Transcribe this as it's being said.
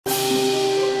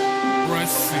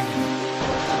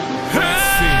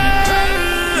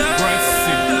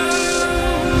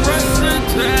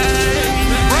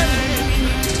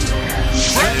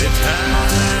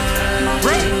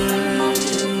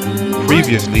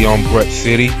Previously on Brut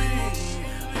City. I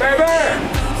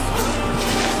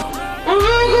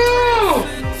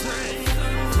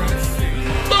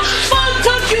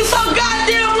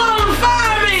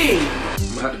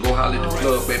have to go holler at the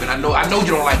plug, baby. And I know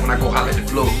you don't like when I go holler at the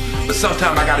plug, but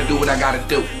sometimes I gotta do what I gotta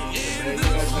do.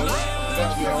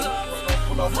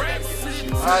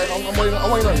 Alright, I'm waiting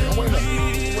on you.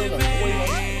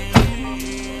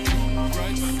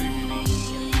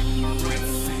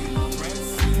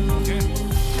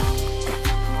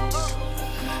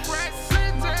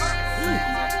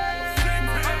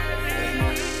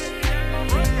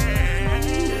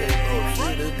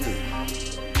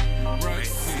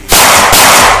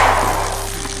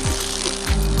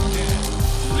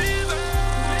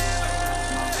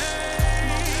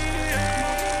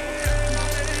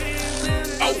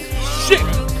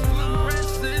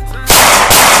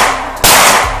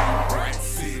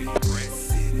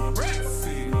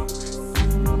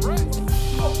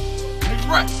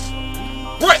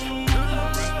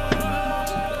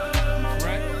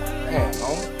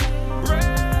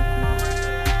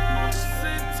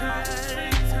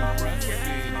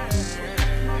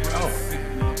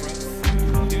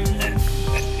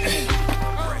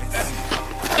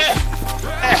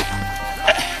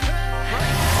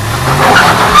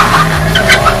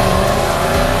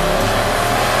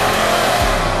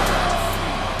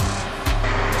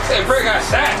 Brett got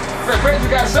shot. Brett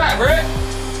just got shot, Brett.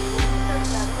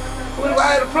 Who the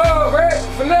guy had the plug, Brett?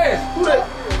 Finesse. Who that?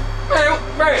 Man,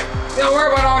 Brett, you don't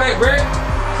worry about all that, Brett.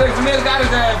 Say Finesse got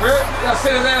his ass, Brett. Y'all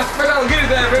send his ass. Brett gotta get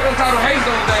his ass, Brett. Don't talk to hates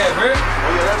on his ass, Brett.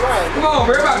 Oh, yeah, that's right. Come on,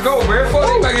 Brett. About to go, Brett. Fuck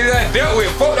you about to get his ass dealt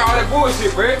with. Fuck all that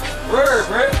bullshit, Brett. Word,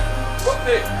 Brett. Fuck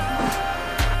that.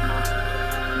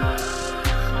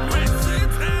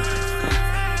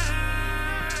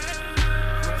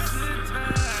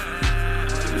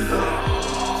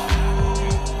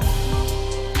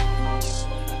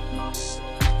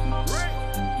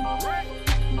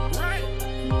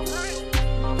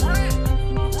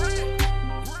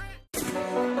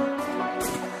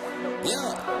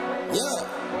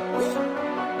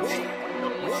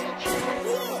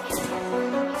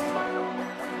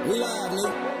 We live,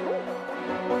 nigga.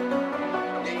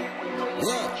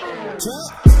 Yeah.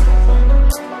 Trump.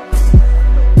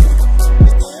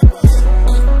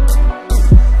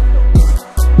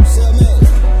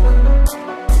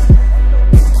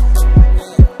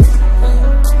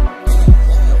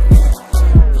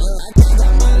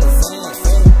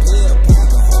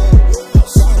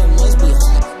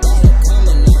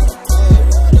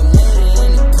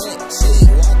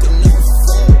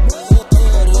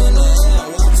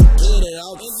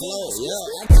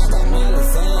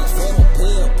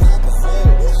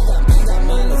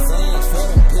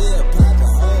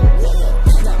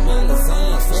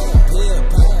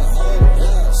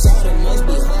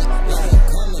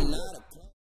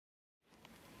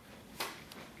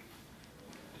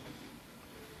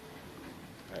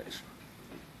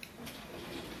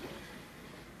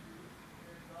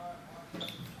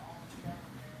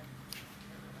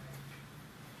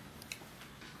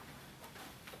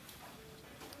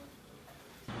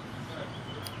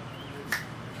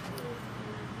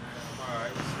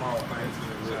 Small things in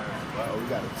the Well, we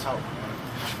gotta talk, man.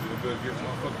 You better get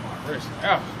motherfucking pressure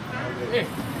out. Yeah.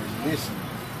 Listen,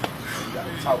 we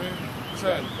gotta talk. What's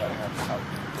that? We gotta have a talk.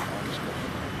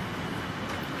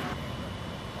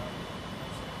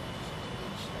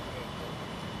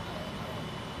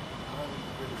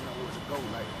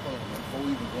 Before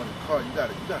we even go in the car, you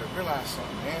gotta realize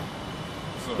something, man.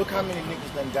 Look how many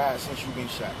niggas done died since you been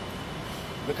shot.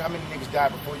 Look how many niggas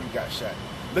died before you got shot.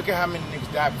 Look at how many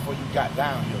niggas died before you got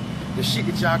down here. The shit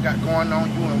that y'all got going on,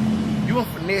 you and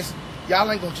Finesse, y'all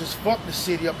ain't gonna just fuck the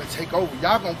city up and take over.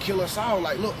 Y'all gonna kill us all.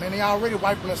 Like, look, man, they already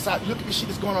wiping us out. Look at the shit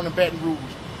that's going on in Baton Rouge.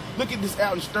 Look at this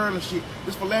out in Sterling shit.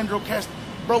 This Philandro cast.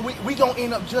 Bro, we gonna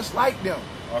end up just like them.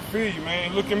 I feel you,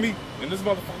 man. Look at me. And this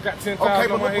motherfucker got 10,000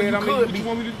 okay, on my head. What you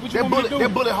want me to do?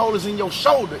 That bullet hole is in your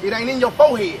shoulder. It ain't in your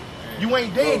forehead. Man, you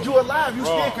ain't dead. Bro, you alive. You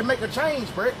still can make a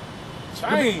change, Brett.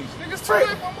 Change? Niggas too late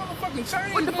for a motherfucking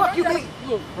change. What the fuck you mean?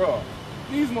 Look, bro.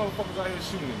 These motherfuckers out here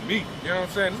shooting at me. You know what I'm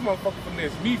saying? This motherfucker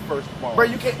finesse me first of all. Bro,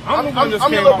 you can't. I'm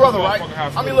your little brother, right?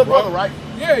 I'm your little brother, right?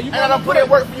 Yeah, you. And I done put in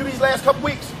work for you these last couple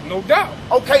weeks. No doubt.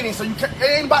 Okay then, so you can't. It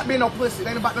ain't about being no pussy. It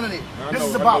ain't about none of that. This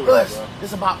is about us. This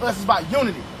is about us. It's about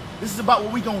unity. This is about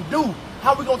what we gonna do.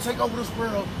 How we gonna take over this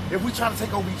world if we trying to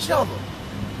take over each other?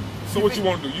 So what you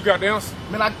want to do? You got the answer?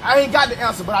 Man, I ain't got the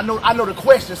answer, but I know the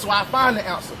question, so I find the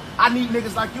answer. I need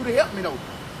niggas like you to help me though.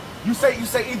 You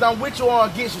say either I'm with you or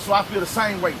against you, so I feel the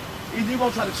same way. Either you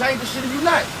gonna try to change this shit or you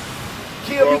not.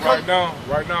 Kill me. Right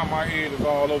now my head is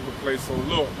all over the place. So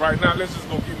look, right now let's just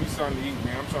go get me something to eat,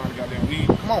 man. I'm trying to goddamn eat.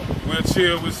 Come on. We'll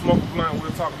chill, we'll smoke a blunt,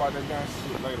 we'll talk about that damn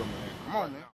shit later, man. Come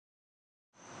on, man.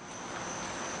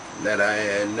 Let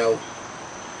I know.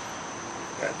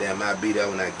 Goddamn, I'll be there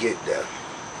when I get there.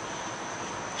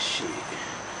 Shit.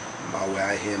 I'm all the way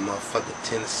out here in motherfucking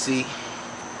Tennessee.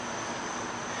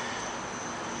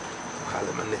 I'll holler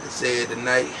at my nigga Zed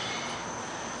tonight.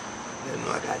 Let him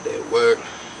know I got that work.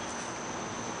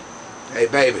 Hey,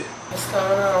 baby. What's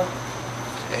going on?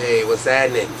 Hey, what's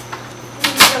happening?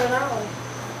 What's going on?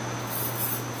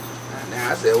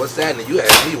 Now I said, what's happening? You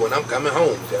asked me when I'm coming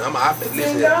home. I've been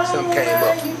listening. Something came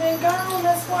up. You been gone,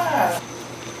 that's why.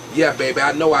 Yeah, baby,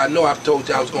 I know I've told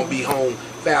you I was gonna be home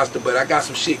faster, but I got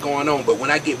some shit going on. But when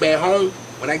I get back home,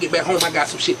 I got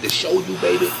some shit to show you,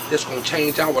 baby, that's gonna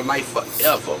change our life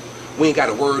forever. We ain't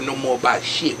gotta worry no more about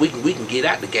shit. We can get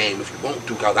out the game if you want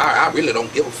to, cause I really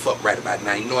don't give a fuck right about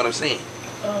now, you know what I'm saying?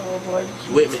 Oh boy,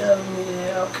 you with me? Telling me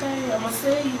that. Okay, I'ma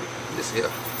see you. Listen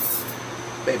here.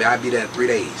 Baby, I'll be there in 3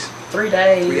 days. 3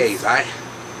 days? 3 days, alright?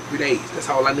 3 days, that's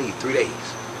all I need, 3 days.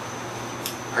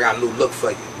 I got a new look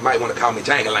for you. You might want to call me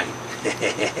Jangalang.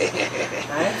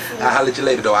 I'll holler at you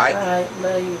later though, alright? Alright,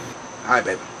 love you. Alright,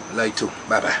 baby. Love you too.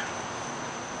 Bye-bye.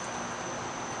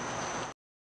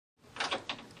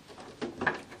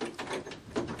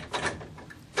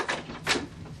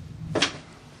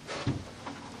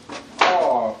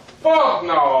 Oh, fuck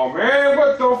no, man.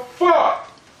 What the fuck?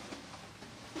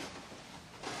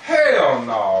 Hell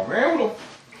no, man. What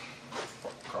the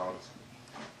fuck call this?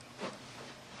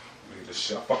 Look at this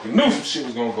shit. I fucking knew some shit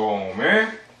was gonna go on,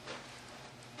 man.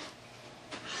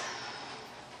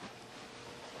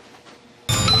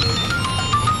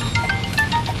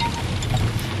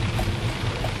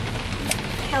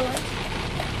 Hello.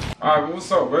 Alright, well,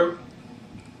 what's up, baby?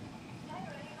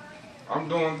 I'm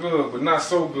doing good, but not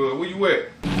so good. Where you at?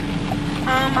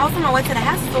 I was on my way to the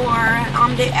house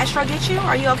store. Did Astro get you?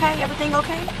 Are you okay? Everything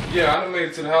okay? Yeah, I done made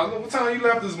it to the house. What time you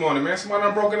left this morning, man? Somebody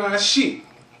done broke in our shit.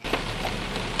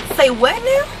 Say what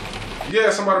now?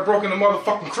 Yeah, somebody broke in the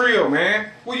motherfucking crib,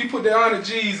 man. Where you put that 100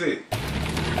 G's at?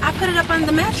 I put it up under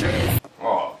the mattress.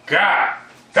 Oh, God.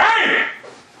 Damn it!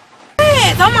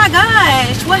 Yes, oh my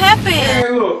gosh, what happened?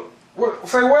 Man, look.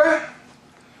 Say what?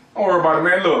 Don't worry about it,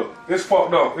 man. Look, it's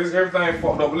fucked up. Everything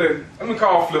fucked up. Let me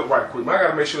call Flip right quick, man. I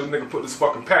gotta make sure this nigga put this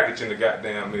fucking package in the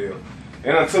goddamn mail.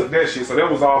 And I took that shit, so that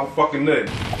was all fucking nothing.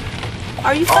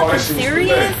 Are you fucking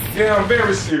serious? Yeah, I'm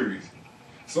very serious.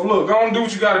 So look, go on do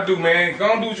what you gotta do, man.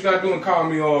 Go on do what you godo and call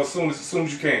me as soon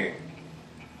as you can.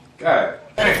 God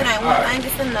damn. Tonight, Right. I ain't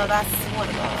just enough. I swear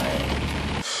to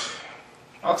God.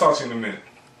 I'll talk to you in a minute.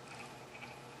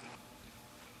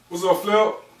 What's up,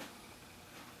 Flip?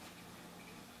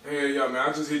 Hey, yeah, man,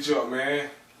 I just hit you up, man.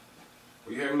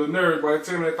 Well, you having a little nerve, boy.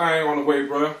 Tell me that thing on the way,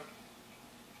 bro.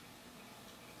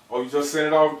 Oh, you just sent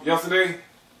it off yesterday?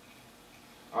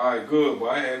 Alright, good, boy.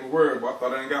 I had me worried, but I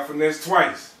thought I ain't got finesse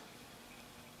twice.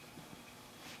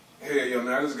 Hell yeah,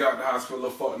 man. I just got to the hospital.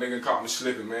 Little fuck nigga caught me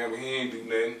slipping, man, but he ain't do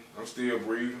nothing. I'm still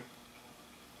breathing.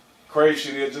 Crazy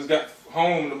shit is, just got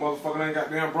home and the motherfucker ain't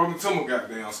goddamn broken to my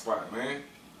goddamn spot, man.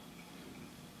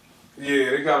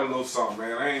 Yeah, they got a little something,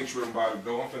 man. I ain't tripping about it,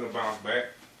 though. I'm finna bounce back.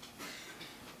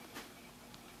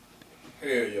 Hell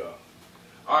yeah.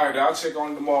 Alright, I'll check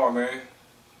on it tomorrow, man.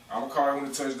 I'm gonna call you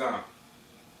when it touch down.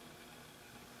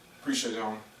 Appreciate you,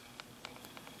 homie.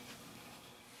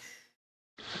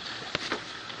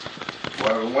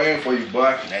 Well, I was waiting for you,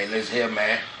 boy. Hey, listen here,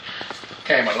 man.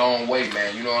 Came a long way,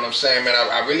 man. You know what I'm saying, man?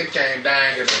 I really came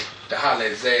down here to holler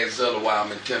at Zed Zilla while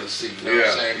I'm in Tennessee. You know what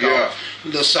I'm saying? Yeah. A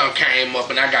little something came up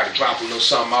and I got to drop a little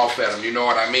something off at him, you know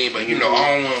what I mean? But, you know,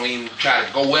 I don't want to even try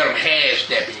to go with him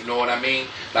half-stepping, you know what I mean?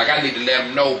 Like, I need to let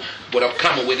him know what I'm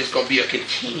coming with. It's going to be a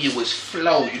continuous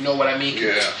flow, you know what I mean?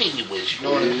 Continuous, you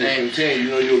know what I'm saying? Continue. You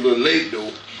know you're a little late,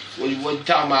 though. What you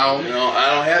talking about, homie? You know,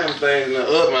 I don't have them things in the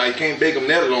oven. I can't bake them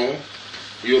that long.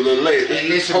 You're a little late. Hey,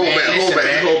 listen, hold man, back, listen, hold back,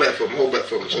 man. hold back for me, hold back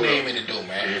for me. What you need me to do,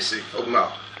 man? Let me see. Open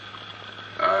up.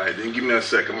 Alright, then give me a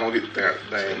second. I'm gonna get the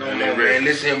thing. No, man,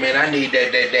 listen here, man. I need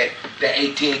that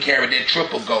 18 karat, that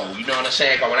triple gold. You know what I'm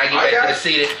saying? Cause when I get back to the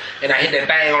city and I hit that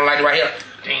thing on like right here,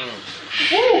 ding.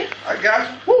 Woo! I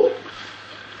got you. Woo!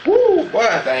 Woo! Boy.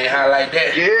 That thing high like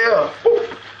that. Yeah. Woo!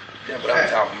 That's what I'm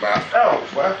talking about. Oh,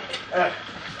 boy.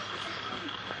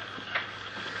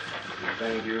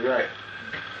 Everything get right.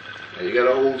 Now you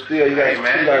gotta hold still. You gotta, Hey,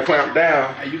 man. you gotta clamp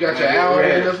down. Hey, you got your hour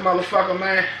in this motherfucker,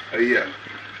 man? Oh, yeah.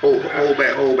 Hold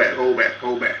back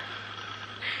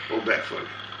for me.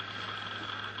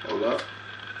 Hold up.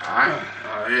 Alright.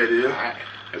 Alright, here it is. Alright.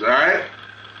 It's alright?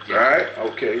 It's alright?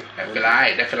 Okay. That feel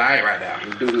alright. That feel alright right now. Let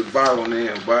me do this bottle on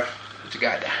the end, boy. What you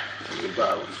got there? Get the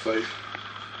bottle in the face.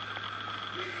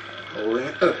 Hold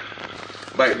it.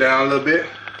 Back down a little bit.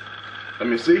 Let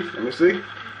me see.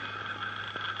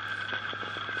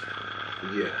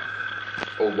 Yeah.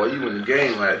 Oh boy, you in the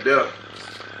game right there.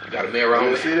 You got a mirror on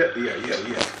You me? see that? Yeah.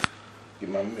 Get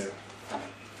my mirror.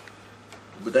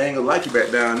 But they ain't gonna like you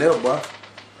back down there, boy.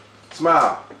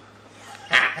 Smile.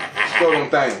 Show them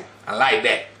thing. I like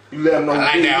that. You let them know,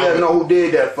 let them know who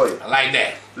did that for you. I like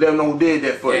that. Let them know who did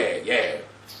that for you. Yeah.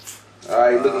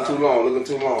 Alright, looking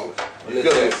too long. Feeling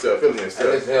yourself. Hey,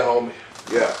 listen here, homie.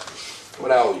 Yeah.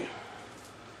 What I owe you?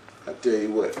 I tell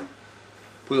you what.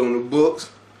 Put on the books,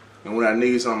 and when I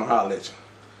need something, I'll holler at you.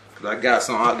 Cause I got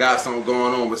something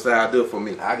going on besides this for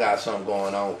me. I got something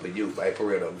going on for you, like for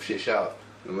real though. Shit sharp.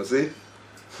 Let me see.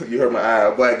 You heard my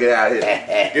eye, boy. Get out of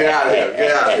here. Get out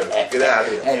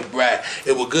of here. Hey, Brad,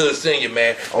 it was good seeing you,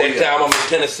 man. Next time I'm in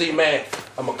Tennessee, man,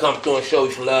 I'm gonna come through and show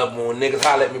you some love. When niggas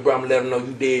holler at me, bro, I'm gonna let them know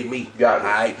you did me. Got it.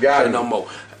 Alright? Got Say it. no more.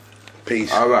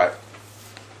 Peace. All right.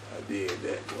 I did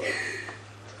that, boy.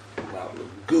 That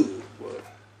look good, boy.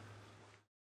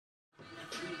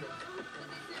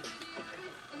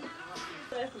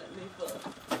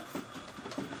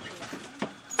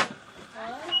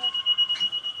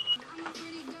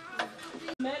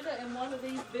 Mega and one of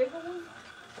these bigger ones?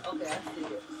 Okay, I see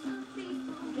it.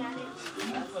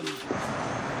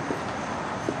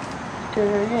 Girl,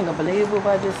 you ain't gonna believe what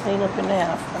I just seen up in the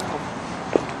house.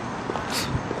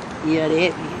 Yeah,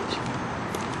 that bitch.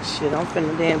 Shit, I'm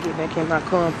finna damn get back in my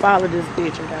car and follow this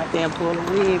bitch and goddamn pull the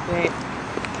wig back.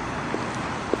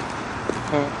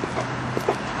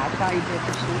 I'll call you back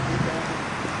and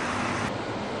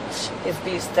shit. This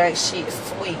bitch thinks she is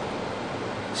sweet.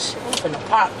 Shit, I'm finna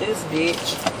pop this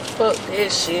bitch. Fuck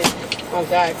this shit. On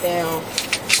goddamn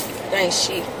think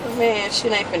shit. Man,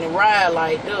 shit ain't finna ride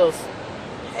like this.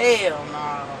 Hell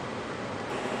no.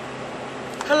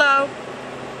 Hello?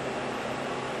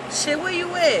 Shit, where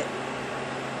you at?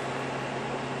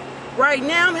 Right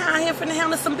now, I'm out here finna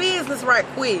handle some business right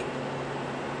quick.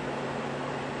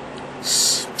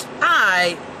 Shh.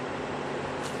 Alright.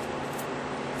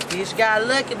 Bitch got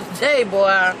lucky today,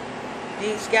 boy.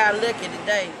 Bitch got lucky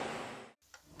today.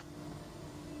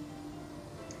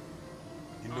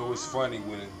 You know it's funny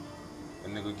when a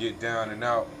nigga get down and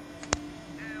out,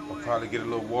 or probably get a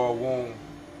little war wound,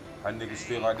 how niggas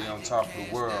feel like they on top of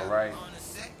the world, right?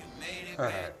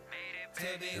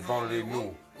 If only they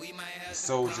knew. The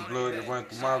soldier blood that run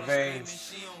through my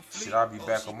veins, shit, I'll be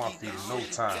back on my feet in no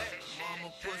time.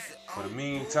 For the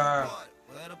meantime,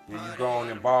 yeah, you go on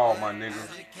and ball, my nigga.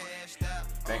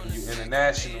 Thinking you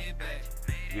international?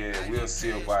 Yeah, we'll see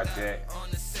about that.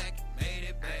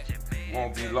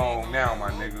 Won't be long now,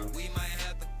 my nigga.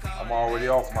 I'm already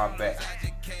off my back.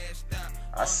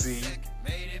 I see you.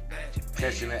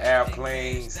 Catching the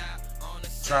airplanes,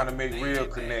 trying to make real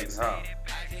connects, huh?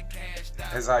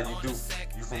 That's how you do.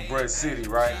 You from Brut City,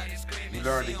 right? You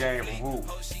learned the game from who?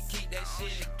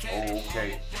 Oh,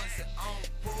 okay.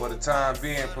 For the time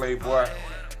being, playboy,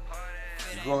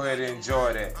 you go ahead and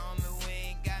enjoy that.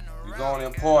 You go on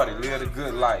and party, live the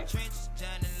good life.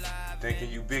 Thinking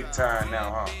you big time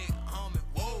now, huh?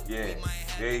 Yeah,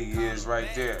 there he is right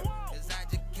there.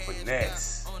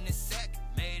 Finesse.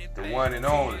 The one and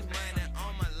only.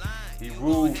 He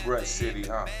ruled Brut City,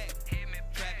 huh?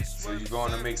 So you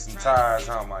going to make some ties,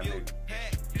 huh, my nigga?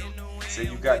 So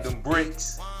you got them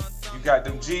bricks, you got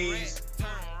them G's,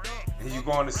 and you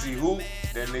going to see who?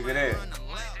 That nigga there.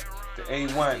 The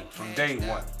A1 from day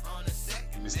one.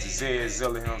 Mr. Zed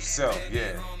Zilla himself,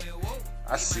 yeah.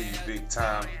 I see you big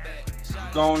time. You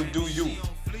going to do you.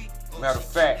 Matter of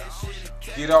fact,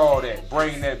 get all that,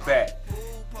 bring that back.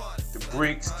 The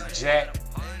bricks, the jack.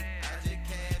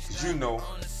 Cause you know,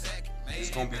 it's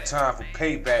gonna be time for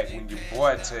payback when your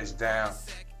boy touch down.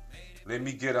 Let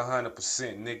me get 100%,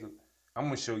 nigga. I'm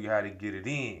gonna show you how to get it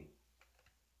in.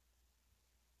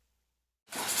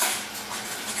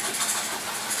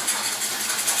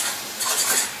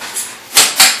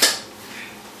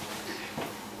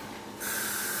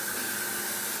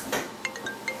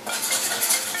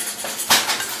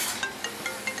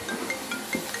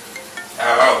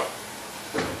 Hello.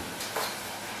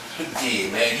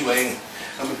 Yeah, man, you ain't.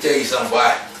 I'm gonna tell you something,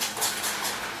 boy.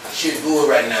 Shit good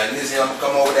right now. Listen, I'm gonna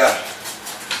come over there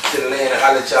to the land and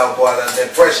holler at y'all, boy.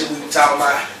 That pressure we were talking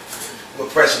about, we're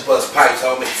pressure bust pipes,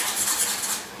 homie.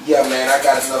 Yeah, man, I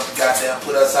got enough to goddamn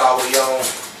put us all the way on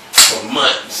for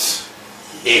months.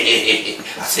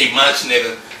 I say months,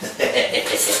 nigga. Yeah,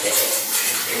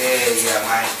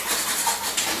 man.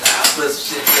 Nah, I'll put some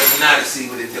shit together now to see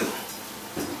what it do.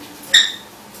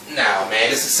 Now,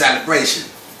 man, it's a celebration.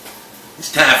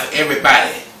 It's time for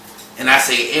everybody, and I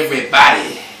say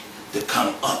everybody, to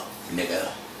come up, nigga.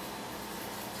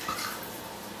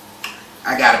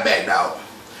 I got it back, dog.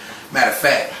 Matter of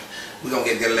fact, we're gonna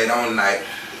get there later on tonight,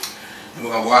 and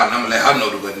we're gonna go out and I'm gonna let her know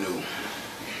the good news.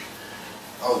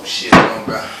 Oh shit, on,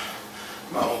 bro.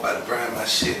 I'm about to burn my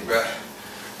shit, bro.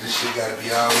 This shit gotta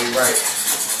be all the way right.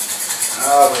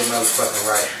 Always motherfucking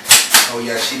right. Oh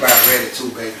yeah, she about ready too,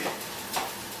 baby.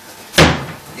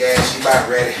 Yeah, she about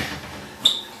ready.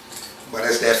 But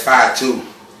that's that fire too.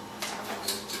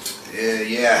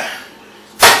 Yeah.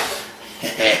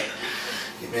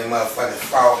 Give me a motherfucking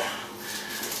fall.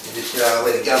 Get this shit all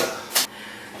the way together.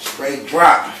 Straight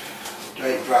drop.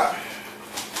 Straight drop.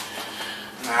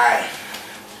 Alright.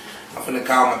 I'm finna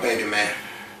call my baby, man.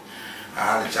 I'll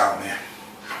holler at y'all, man.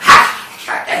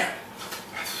 God damn.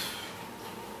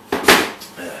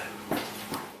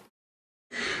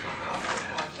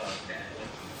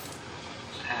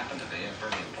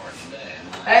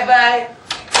 Hey, babe.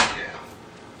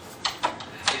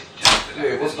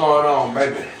 Hey, what's going on,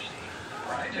 baby?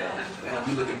 Man,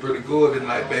 you looking pretty good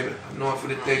tonight, baby. I know I'm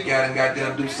finna take you out and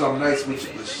goddamn do something nice with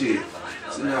you, but shit.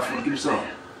 Sit down, I'm finna give you something.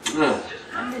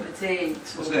 I need to tell you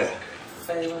too. What's that?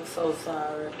 Babe, I'm so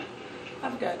sorry.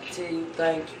 I've got to tell you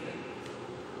thank you.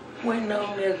 When no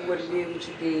nigga would have did what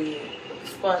you did.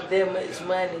 Spent that much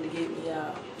money to get me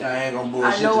out. I ain't gonna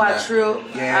bullshit I know tonight. I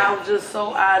tripped. Yeah. I was just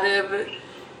so out of it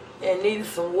and needed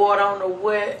some water on the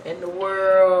wet in the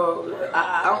world.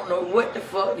 I don't know what the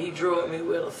fuck he drove me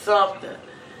with or something.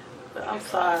 But I'm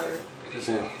sorry.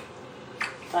 Listen,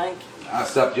 Thank you. I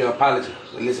accept your apology.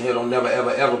 But listen here, don't never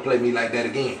ever play me like that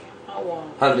again. I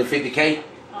won't. 150K?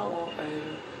 I won't, baby.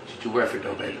 Shit, you worth it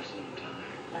though, baby.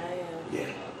 I am. Yeah.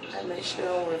 I make sure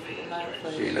I'm worth it tonight,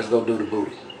 baby. Shit, let's go do the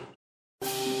booty.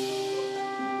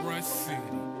 Brut City.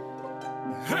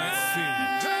 Brut City.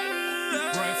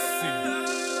 Brut City.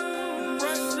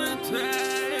 Brut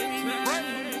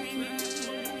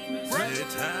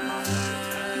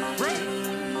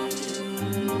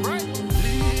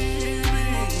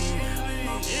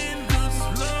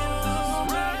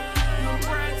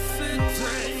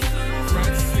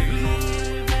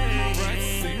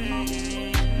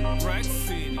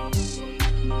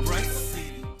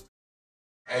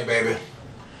Hey, baby.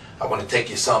 I want to take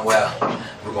you somewhere.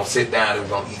 We're going to sit down and we're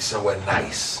going to eat somewhere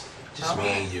nice. Just me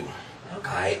and you.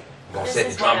 Alright? We're going to set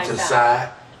the drum to the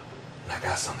side. And I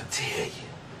got something to tell you.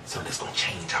 Something that's going to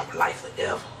change our life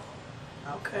forever.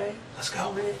 Okay. Let's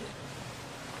go.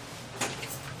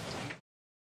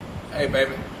 Hey,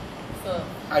 baby. What's up?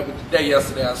 I was today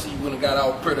yesterday. I see you went and got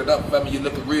all prettied up. I mean, you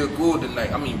looking real good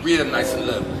tonight. I mean, real nice and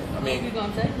lovely. I mean, You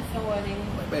gonna take me somewhere then?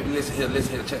 baby, listen here.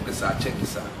 Check this out.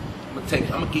 I'm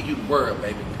gonna give you the word,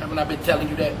 baby. Haven't I been telling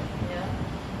you that?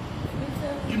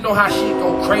 Yeah. You know how shit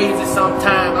go crazy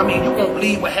sometimes. I mean, you won't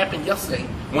believe what happened yesterday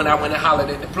when I went and hollered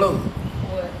at the plug.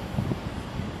 What?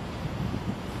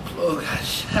 Plug got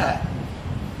shot.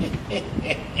 The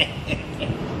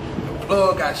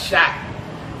plug got shot.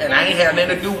 And I ain't had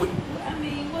nothing to do with it. I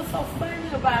mean, what's so funny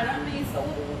about it? I mean, so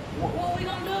what we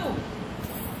gonna do?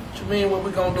 What you mean what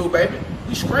we gonna do, baby?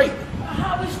 We straight.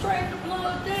 How we straight the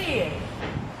blood dead?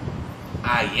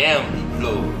 I am the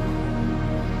plug.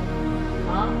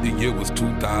 Huh? The year was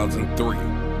 2003.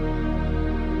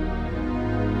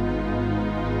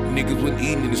 Niggas wasn't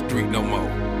eating in the street no more.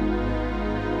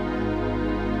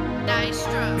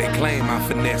 They claim I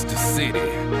finessed the city.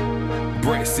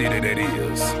 Brut City, that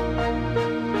is.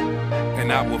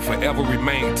 And I will forever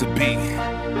remain to be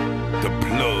the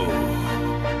plug.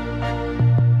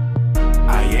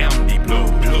 I am the plug.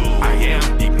 I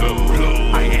am the plug.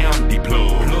 I am the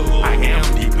plug. I am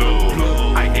the plug.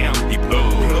 I am the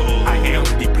plug. I am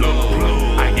the plug.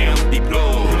 I am the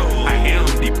plug. I am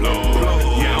the plug.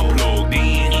 Yeah, I'm plugged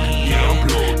in. Yeah, I'm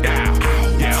plugged out.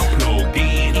 Yeah, I'm plugged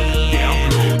in. Yeah, I'm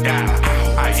plugged out.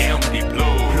 I am the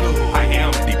plug. I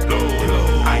am the plug.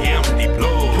 I am the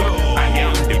plug. I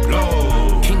am the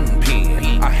plug.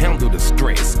 Kingpin, I handle the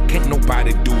stress. Can't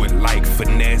nobody do it like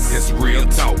finesse. It's real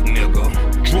talk, nigga.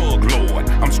 Drug lord,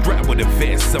 I'm strapped with a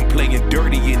vest. I'm playing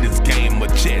dirty in this game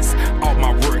of chess. All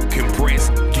my work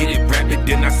compressed. Get it rapid,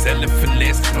 then I sell it for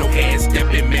less. No ass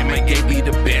stepping, man gave me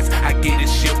the best. I get it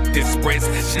shipped express.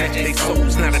 Snatch they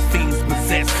souls, now the things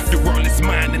possess. The world is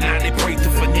mine and I they pray to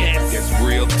finesse. It's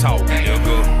real talk,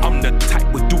 nigga. I'm the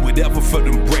type would do whatever for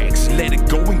them racks. Let it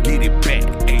go and get it back.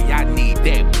 Hey, I need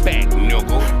that back,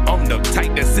 nigga. I'm the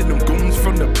type that send them goons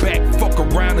from the back. Fuck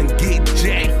around and get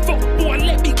jacked. Fuck boy,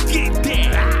 let me get that.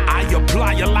 I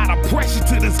apply a lot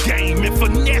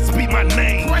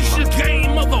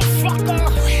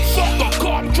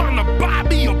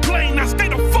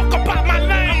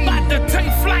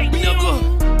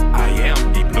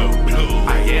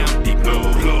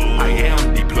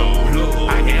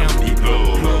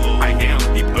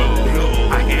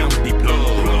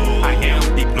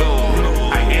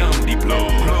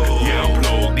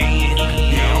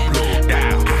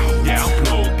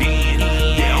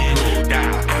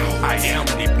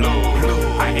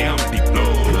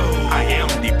I am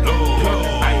deployed.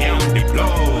 I am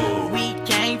deployed. We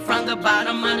came from the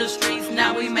bottom of the streets,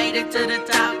 now we made it to the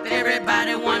top.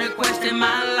 Everybody wanna question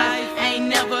my life. Ain't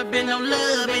never been no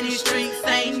love in these streets,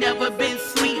 ain't never been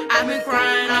sweet. I've been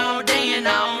crying all day and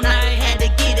all night. Had to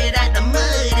get it out the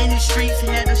mud in these streets,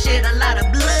 had to shed a lot of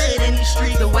blood in these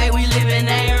streets. The way we living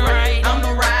ain't right.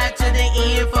 I'ma ride to the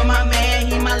end for my man,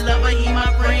 he my lover, he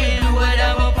my friend. Do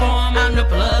whatever for him, I'm the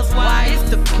plus one. It's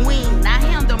the queen, I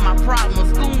handle my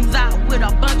problems. Goons out with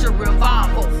a bunch of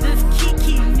revolvers. This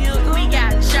Kiki nigga, we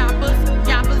got choppers,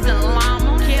 choppers and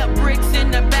llama. Kept bricks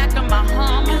in the back of my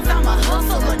Hummer. Cause I'm a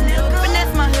hustler, nigga. But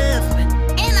that's my husband,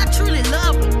 and I truly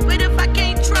love him. But if I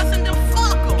can't trust him, then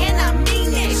fuck him. And I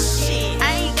mean that shit. I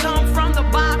ain't come from the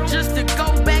bottom just to go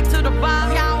back to the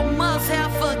bottom. Y'all must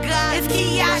have forgot. It's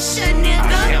Kiyasha,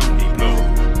 nigga. I am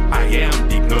deployed. I am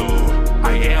deployed.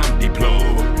 I am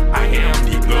deployed. I am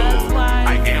deployed.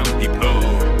 I am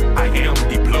deployed. I am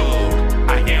deployed.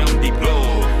 I am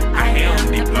deployed. I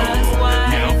am deployed.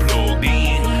 Now plugged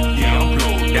in. Now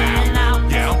plugged out.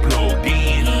 Now plugged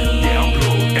in. Now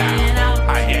plugged out.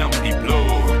 I am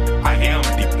deployed. I am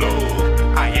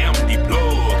deployed. I am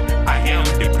deployed. I am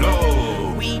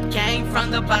deployed. We came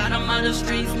from the bottom of the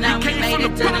streets, now we made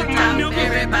it to the top.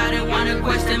 Everybody wanna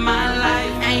question my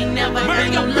life. Ain't never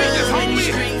been no love in the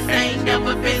streets, ain't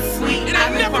never been sweet.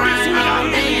 I've been crying all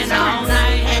day and all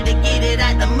night. Had to get it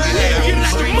out the mud in the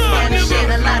streets, had to shed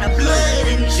a lot of blood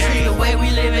in the streets. The way we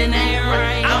living ain't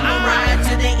right. I'ma ride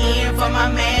to the end for my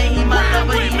man, he my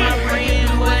lover, he my friend.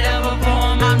 Do whatever for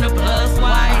him, I'm the plus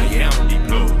wife. I am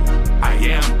deployed. I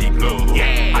am deployed.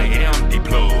 I am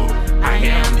deployed. I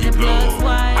am deployed.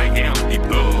 I am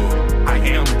deployed. I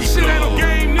am deployed. Shit ain't no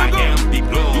game, nigga. I am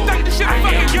deployed. You think this shit a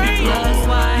fucking game?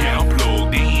 Now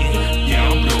plugged in.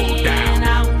 Now plugged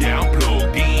out. Now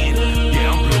plugged in.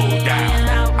 Now plugged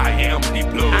out. I am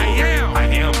deployed. I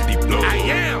am deployed. I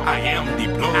am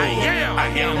deployed. I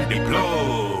am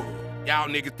deployed. Y'all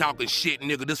niggas talking shit,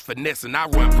 nigga. This finesse and I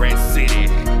run Brad City.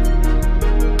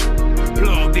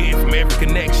 Plugged in from every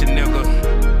connection, nigga.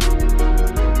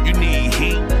 You need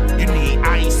heat, you need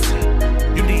ice,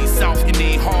 you need soft, you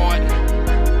need hard.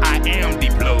 I am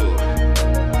deployed.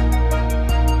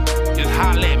 Just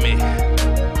holler at me.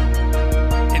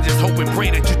 And just hope and pray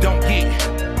that you don't get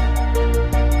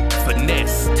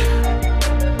finessed.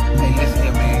 Hey, listen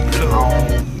here, man.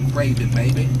 Long Raven,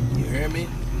 baby. You hear me?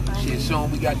 Shit,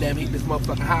 soon we goddamn hit this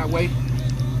motherfucking highway.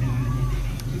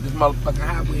 This motherfucking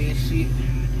highway and shit.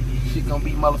 Shit gonna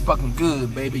be motherfucking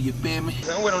good, baby. You feel me?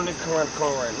 I'm waiting on nigga come around the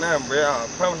corner right now, bro. I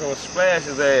promise I'm gonna splash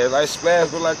his ass. Like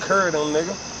splash look like curd on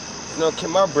nigga. You know, kill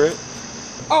my bread.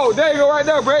 Oh, there you go right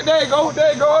there, Brett. There you go.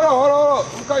 There you go. Hold on.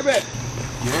 I'm call you back.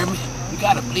 You hear me? You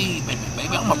gotta believe in me,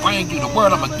 baby. I'm gonna bring you the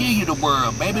world. I'm gonna give you the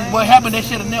world, baby. What happened, that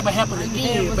shit'll never happen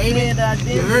again, baby.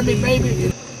 You heard me,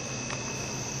 baby?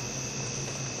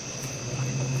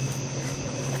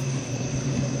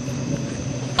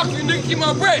 Fuck you, nigga. Keep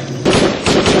my bread.